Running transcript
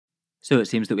So it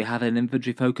seems that we have an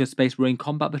infantry-focused Space Marine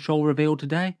Combat Patrol revealed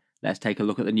today. Let's take a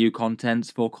look at the new contents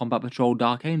for Combat Patrol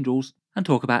Dark Angels, and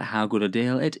talk about how good a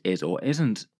deal it is or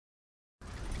isn't.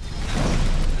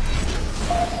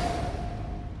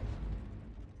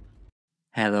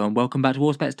 Hello and welcome back to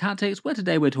Warspecs Tactics, where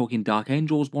today we're talking Dark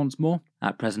Angels once more.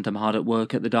 At present I'm hard at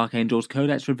work at the Dark Angels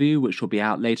Codex review, which will be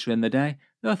out later in the day,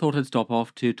 though I thought I'd stop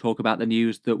off to talk about the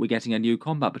news that we're getting a new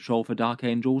Combat Patrol for Dark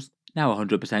Angels, now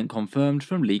 100% confirmed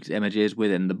from leaked images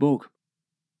within the book.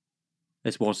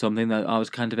 This was something that I was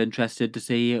kind of interested to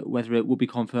see whether it would be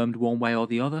confirmed one way or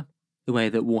the other. The way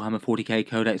that Warhammer 40k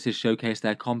codexes showcase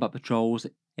their combat patrols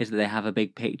is that they have a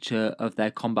big picture of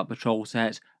their combat patrol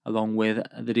set along with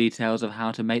the details of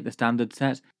how to make the standard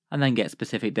set, and then get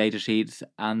specific datasheets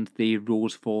and the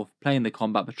rules for playing the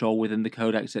combat patrol within the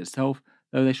codex itself,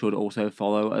 though they should also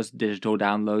follow as digital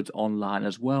downloads online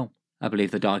as well. I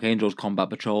believe the Dark Angels Combat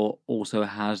Patrol also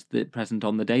has the present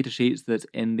on the datasheets that's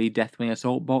in the Deathwing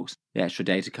Assault box, the extra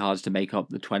data cards to make up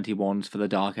the 20 ones for the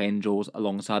Dark Angels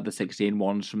alongside the 16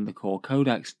 ones from the core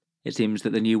codex. It seems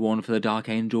that the new one for the Dark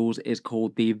Angels is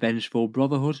called the Vengeful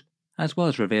Brotherhood. As well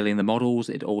as revealing the models,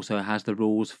 it also has the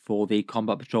rules for the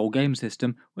Combat Patrol game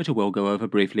system, which I will go over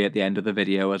briefly at the end of the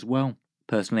video as well.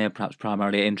 Personally, I'm perhaps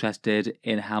primarily interested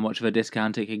in how much of a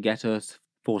discount it can get us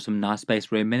for some nice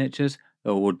Space Marine miniatures,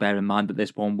 though I would bear in mind that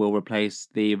this one will replace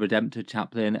the Redemptor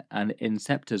Chaplain and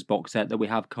Inceptors box set that we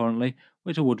have currently,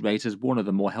 which I would rate as one of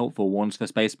the more helpful ones for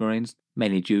Space Marines,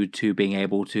 mainly due to being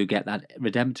able to get that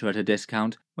Redemptor at a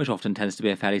discount, which often tends to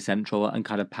be a fairly central and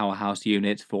kind of powerhouse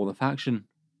unit for the faction.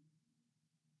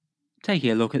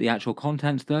 Taking a look at the actual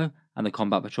contents though, and the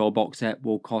Combat Patrol box set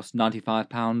will cost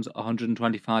 £95,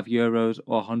 €125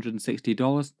 or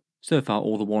 $160. So far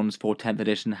all the ones for 10th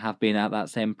edition have been at that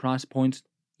same price point,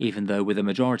 even though with the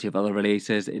majority of other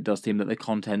releases it does seem that the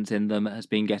content in them has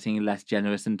been getting less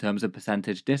generous in terms of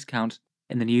percentage discount.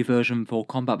 In the new version for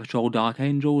Combat Patrol Dark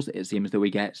Angels, it seems that we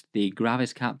get the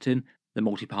Gravis Captain, the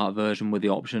multi-part version with the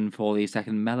option for the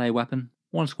second melee weapon,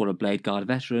 one squad of Blade Guard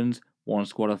veterans, one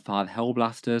squad of 5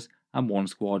 Hellblasters, and one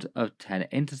squad of 10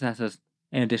 Intercessors.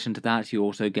 In addition to that, you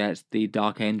also get the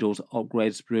Dark Angels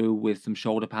upgrade sprue with some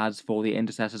shoulder pads for the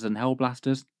Intercessors and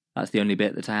Hellblasters. That's the only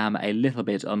bit that I am a little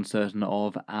bit uncertain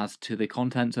of as to the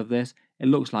contents of this. It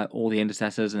looks like all the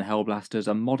Intercessors and Hellblasters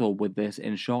are modelled with this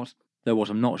in shot, though what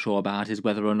I'm not sure about is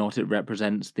whether or not it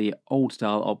represents the old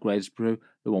style upgrade sprue,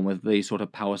 the one with the sort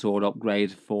of power sword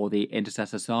upgrade for the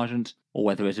Intercessor Sergeant, or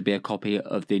whether it would be a copy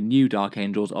of the new Dark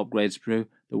Angels upgrade sprue,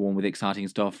 the one with exciting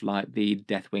stuff like the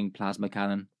Deathwing Plasma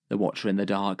Cannon, the Watcher in the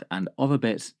Dark, and other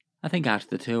bits. I think out of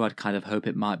the two I'd kind of hope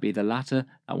it might be the latter.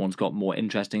 That one's got more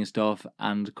interesting stuff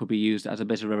and could be used as a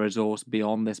bit of a resource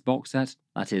beyond this box set.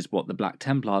 That is what the Black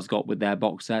Templars got with their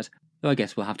box set, though I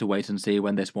guess we'll have to wait and see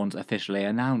when this one's officially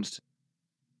announced.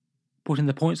 Putting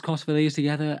the points cost for these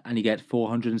together and you get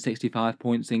 465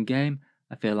 points in game,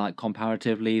 I feel like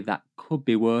comparatively that could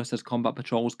be worse as combat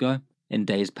patrols go. In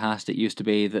days past it used to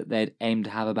be that they'd aim to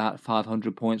have about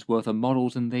 500 points worth of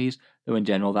models in these, though in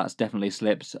general that's definitely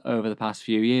slipped over the past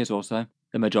few years or so.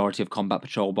 The majority of Combat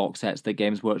Patrol box sets that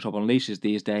Games Workshop unleashes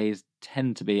these days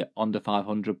tend to be under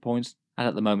 500 points, and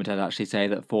at the moment I'd actually say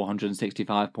that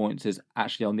 465 points is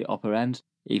actually on the upper end,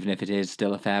 even if it is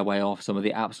still a fair way off some of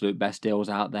the absolute best deals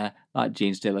out there like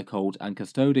Genestealer Cult and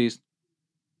Custodes.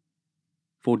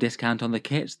 For discount on the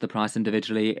kits, the price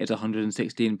individually is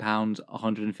 £116,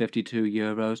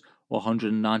 €152 or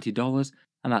 $190,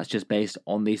 and that's just based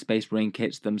on the Space Marine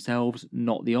kits themselves,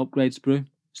 not the upgrade sprue.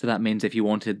 So that means if you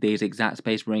wanted these exact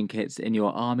Space Marine kits in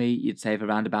your army, you'd save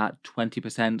around about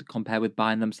 20% compared with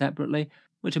buying them separately,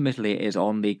 which admittedly is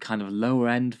on the kind of lower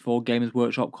end for Games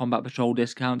Workshop Combat Patrol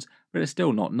discounts, but it's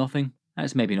still not nothing. And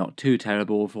it's maybe not too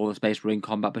terrible for the Space Marine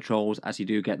Combat Patrols, as you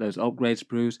do get those upgrade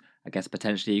sprues. I guess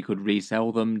potentially you could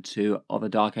resell them to other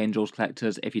Dark Angels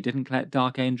collectors if you didn't collect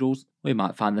Dark Angels. We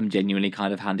might find them genuinely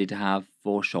kind of handy to have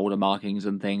for shoulder markings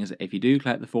and things if you do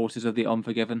collect the Forces of the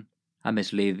Unforgiven.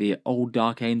 Admittedly, the old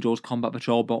Dark Angels Combat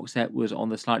Patrol box set was on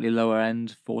the slightly lower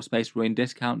end for Space Marine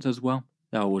discounts as well,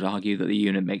 though I would argue that the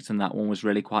unit mix in that one was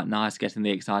really quite nice, getting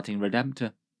the exciting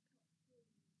Redemptor.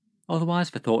 Otherwise,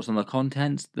 for thoughts on the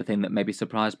contents, the thing that maybe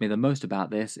surprised me the most about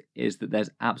this is that there's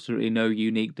absolutely no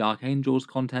unique Dark Angels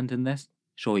content in this.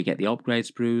 Sure, you get the upgrade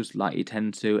sprues like you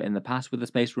tend to in the past with the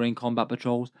Space Marine Combat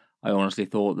Patrols. I honestly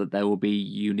thought that there would be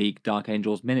unique Dark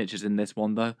Angels miniatures in this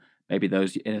one though, maybe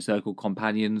those Inner Circle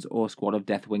Companions or a squad of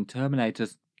Deathwing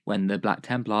Terminators. When the Black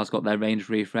Templars got their range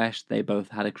refresh, they both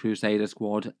had a Crusader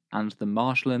squad and the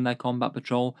Marshal in their Combat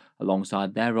Patrol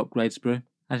alongside their upgrade sprue.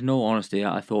 And in all honesty,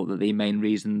 I thought that the main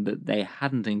reason that they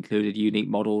hadn't included unique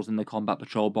models in the Combat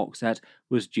Patrol box set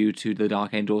was due to the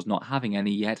Dark Angels not having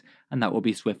any yet, and that will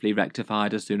be swiftly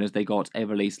rectified as soon as they got a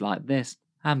release like this.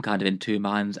 I'm kind of in two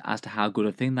minds as to how good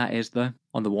a thing that is though.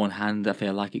 On the one hand, I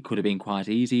feel like it could have been quite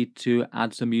easy to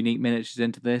add some unique miniatures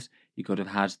into this. You could have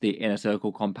had the Inner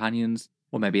Circle Companions,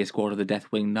 or maybe a squad of the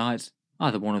Deathwing Knights.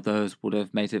 Either one of those would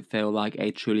have made it feel like a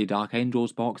truly Dark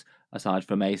Angels box, aside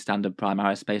from a standard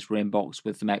Primaris Space Marine box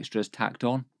with some extras tacked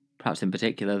on. Perhaps in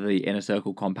particular the Inner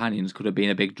Circle Companions could have been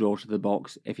a big draw to the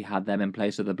box if you had them in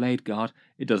place of the Blade Guard.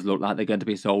 It does look like they're going to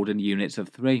be sold in units of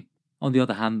 3. On the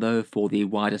other hand though, for the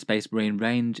wider Space Marine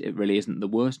range, it really isn't the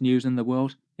worst news in the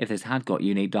world. If this had got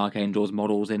unique Dark Angels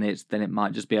models in it, then it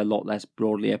might just be a lot less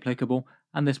broadly applicable,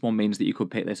 and this one means that you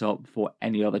could pick this up for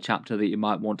any other chapter that you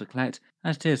might want to collect,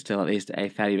 as it is still at least a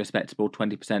fairly respectable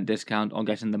 20% discount on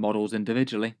getting the models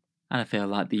individually. And I feel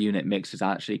like the unit mix is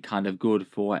actually kind of good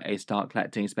for a start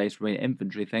collecting Space Marine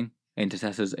infantry thing.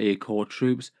 Intercessors are your core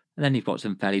troops, and then you've got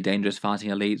some fairly dangerous fighting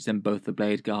elites in both the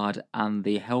Blade Guard and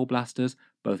the Hellblasters,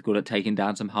 both good at taking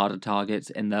down some harder targets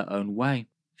in their own way.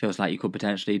 Feels like you could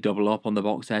potentially double up on the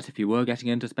box set if you were getting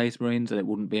into Space Marines, and it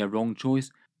wouldn't be a wrong choice.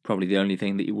 Probably the only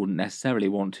thing that you wouldn't necessarily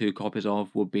want 2 copies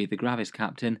of would be the Gravis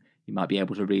Captain. You might be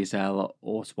able to resell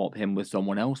or swap him with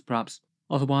someone else perhaps.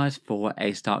 Otherwise, for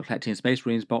a Start Collecting Space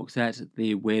Marines box set,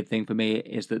 the weird thing for me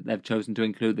is that they've chosen to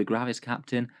include the Gravis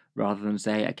Captain rather than,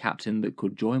 say, a captain that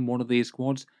could join one of these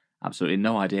squads. Absolutely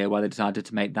no idea why they decided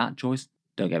to make that choice.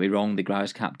 Don't get me wrong, the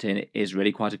Gravis Captain is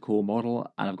really quite a cool model,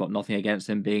 and I've got nothing against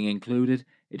him being included.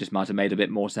 It just might have made a bit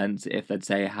more sense if they'd,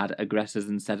 say, had aggressors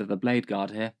instead of the Blade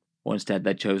Guard here. Or instead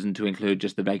they'd chosen to include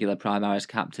just the regular Primaris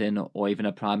Captain or even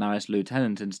a Primaris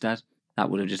Lieutenant instead. That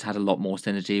would have just had a lot more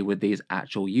synergy with these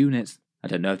actual units. I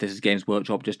don't know if this is Games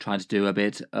Workshop just trying to do a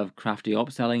bit of crafty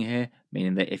upselling here,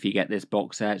 meaning that if you get this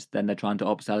box set, then they're trying to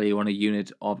upsell you on a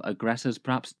unit of aggressors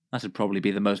perhaps. That would probably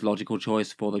be the most logical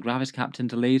choice for the Gravis Captain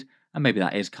to lead, and maybe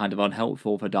that is kind of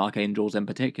unhelpful for Dark Angels in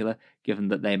particular, given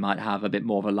that they might have a bit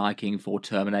more of a liking for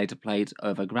Terminator plates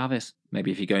over Gravis.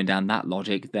 Maybe if you're going down that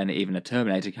logic, then even a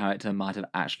Terminator character might have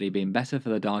actually been better for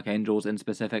the Dark Angels in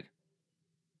specific.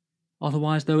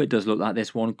 Otherwise though, it does look like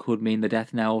this one could mean the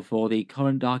death knell for the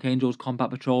current Dark Angels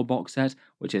Combat Patrol box set,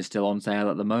 which is still on sale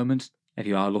at the moment. If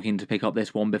you are looking to pick up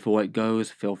this one before it goes,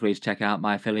 feel free to check out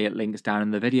my affiliate links down in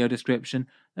the video description.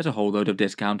 There's a whole load of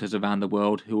discounters around the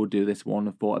world who will do this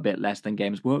one for a bit less than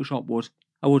Games Workshop would.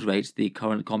 I would rate the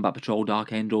current Combat Patrol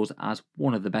Dark Angels as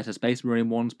one of the better Space Marine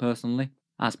ones personally.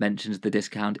 As mentioned, the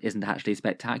discount isn't actually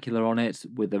spectacular on it,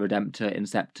 with the Redemptor,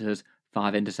 Inceptors,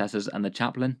 5 Intercessors and the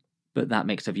Chaplain. But that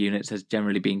mix of units has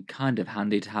generally been kind of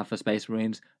handy to have for Space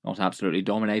Marines, not absolutely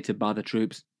dominated by the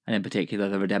troops, and in particular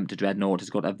the Redemptor Dreadnought has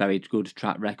got a very good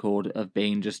track record of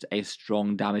being just a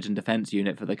strong damage and defense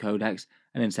unit for the Codex,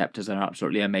 and Inceptors are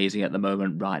absolutely amazing at the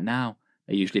moment right now.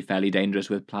 They're usually fairly dangerous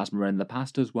with Plasma in the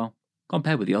past as well.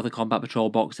 Compared with the other Combat Patrol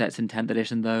box sets in 10th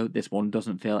edition though, this one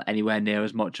doesn't feel anywhere near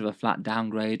as much of a flat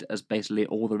downgrade as basically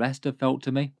all the rest have felt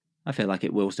to me. I feel like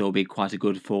it will still be quite a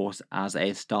good force as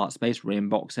a start Space Marine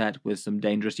box set with some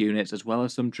dangerous units as well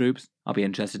as some troops. I'll be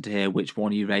interested to hear which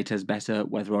one you rate as better,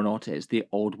 whether or not it's the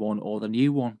old one or the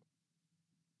new one.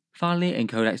 Finally, in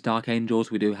Codex Dark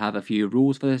Angels we do have a few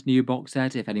rules for this new box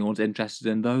set if anyone's interested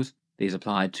in those. These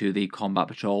apply to the Combat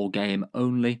Patrol game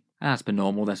only. As per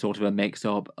normal, they're sort of a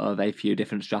mix-up of a few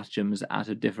different stratagems out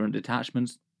of different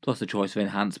detachments, plus a choice of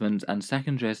enhancements and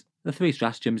secondaries. The 3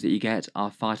 stratagems that you get are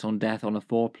Fight on Death on a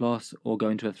 4+, or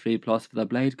going to a 3+ for the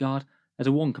Blade Guard. There's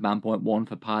a 1 command point 1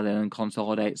 for piling and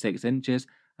consolidate 6 inches,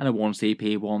 and a 1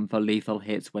 CP 1 for lethal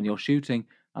hits when you're shooting.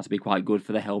 That'll be quite good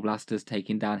for the Hellblasters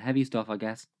taking down heavy stuff, I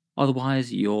guess.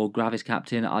 Otherwise, your Gravis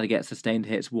Captain either gets sustained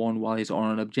hits 1 while he's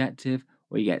on an objective,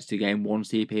 or he gets to gain 1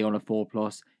 CP on a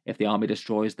 4+ if the army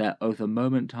destroys their Oath of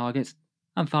Moment targets.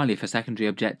 And finally, for secondary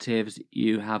objectives,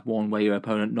 you have one where your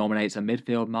opponent nominates a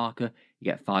midfield marker. You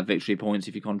get 5 victory points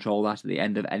if you control that at the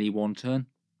end of any one turn.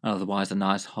 And otherwise, a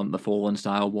nice Hunt the Fallen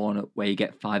style one where you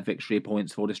get 5 victory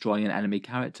points for destroying an enemy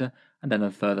character, and then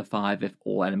a further 5 if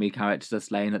all enemy characters are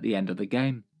slain at the end of the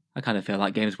game. I kind of feel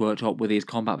like Games Workshop with these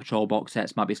Combat Patrol box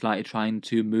sets might be slightly trying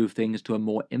to move things to a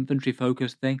more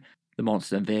infantry-focused thing. The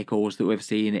monsters and vehicles that we've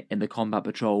seen in the Combat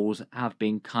Patrols have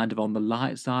been kind of on the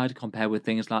light side compared with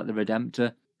things like the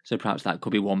Redemptor, so perhaps that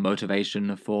could be one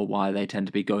motivation for why they tend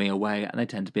to be going away and they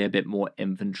tend to be a bit more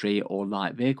infantry or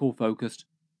light vehicle focused.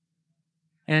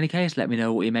 In any case, let me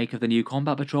know what you make of the new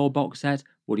Combat Patrol box set.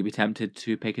 Would you be tempted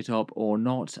to pick it up or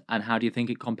not, and how do you think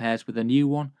it compares with the new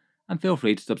one? And feel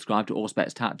free to subscribe to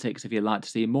Auspex Tactics if you'd like to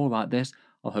see more like this.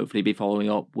 I'll hopefully be following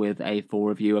up with a full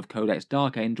review of Codex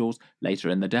Dark Angels later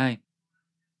in the day.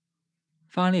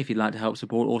 Finally, if you'd like to help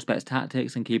support Auspex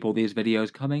Tactics and keep all these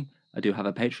videos coming, I do have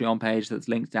a Patreon page that's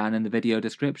linked down in the video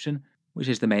description, which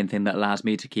is the main thing that allows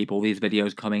me to keep all these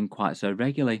videos coming quite so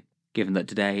regularly. Given that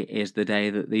today is the day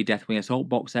that the Deathwing Assault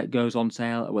box set goes on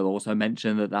sale, I will also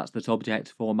mention that that's the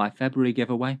subject for my February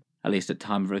giveaway. At least at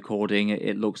time of recording,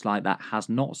 it looks like that has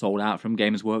not sold out from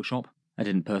Games Workshop. I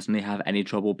didn't personally have any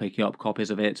trouble picking up copies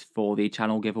of it for the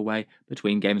channel giveaway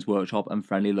between Games Workshop and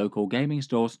friendly local gaming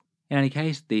stores. In any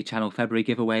case, the channel February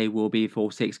giveaway will be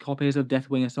for 6 copies of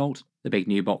Deathwing Assault, the big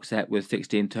new box set with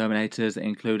 16 Terminators,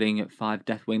 including 5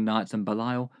 Deathwing Knights and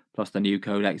Belial, plus the new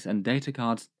Codex and data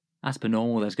cards. As per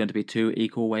normal, there's going to be 2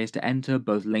 equal ways to enter,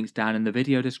 both links down in the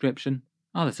video description,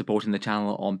 either supporting the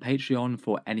channel on Patreon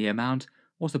for any amount,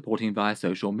 or supporting via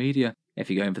social media. If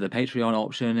you're going for the Patreon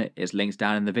option, it's links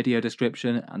down in the video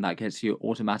description, and that gets you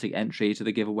automatic entry to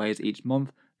the giveaways each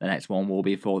month. The next one will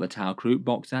be for the Tau Kroot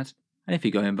box set. And if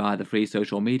you're going via the free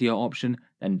social media option,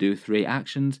 then do 3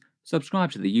 actions: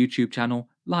 subscribe to the YouTube channel,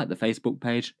 like the Facebook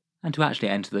page, and to actually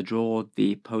enter the draw,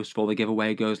 the post for the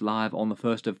giveaway goes live on the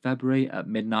 1st of February at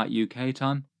midnight UK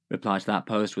time. Reply to that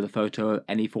post with a photo of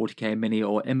any 40k mini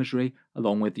or imagery,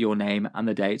 along with your name and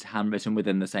the date handwritten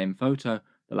within the same photo,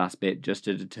 the last bit just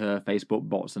to deter Facebook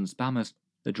bots and spammers.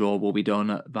 The draw will be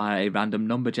done via a random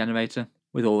number generator,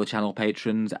 with all the channel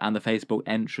patrons and the Facebook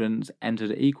entrants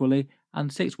entered equally,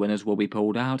 and 6 winners will be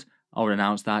pulled out. I'll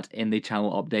announce that in the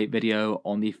channel update video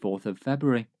on the 4th of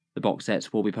February. The box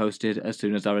sets will be posted as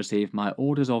soon as I receive my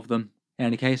orders of them. In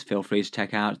any case, feel free to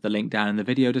check out the link down in the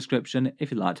video description if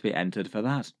you'd like to be entered for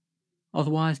that.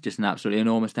 Otherwise, just an absolutely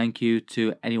enormous thank you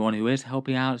to anyone who is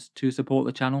helping out to support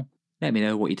the channel. Let me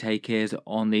know what your take is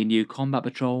on the new Combat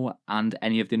Patrol and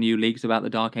any of the new leaks about the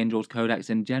Dark Angels Codex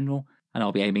in general, and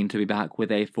I'll be aiming to be back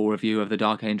with a full review of the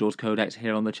Dark Angels Codex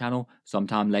here on the channel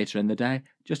sometime later in the day,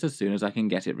 just as soon as I can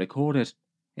get it recorded.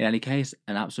 In any case,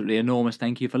 an absolutely enormous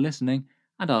thank you for listening,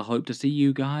 and I'll hope to see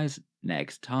you guys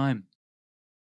next time.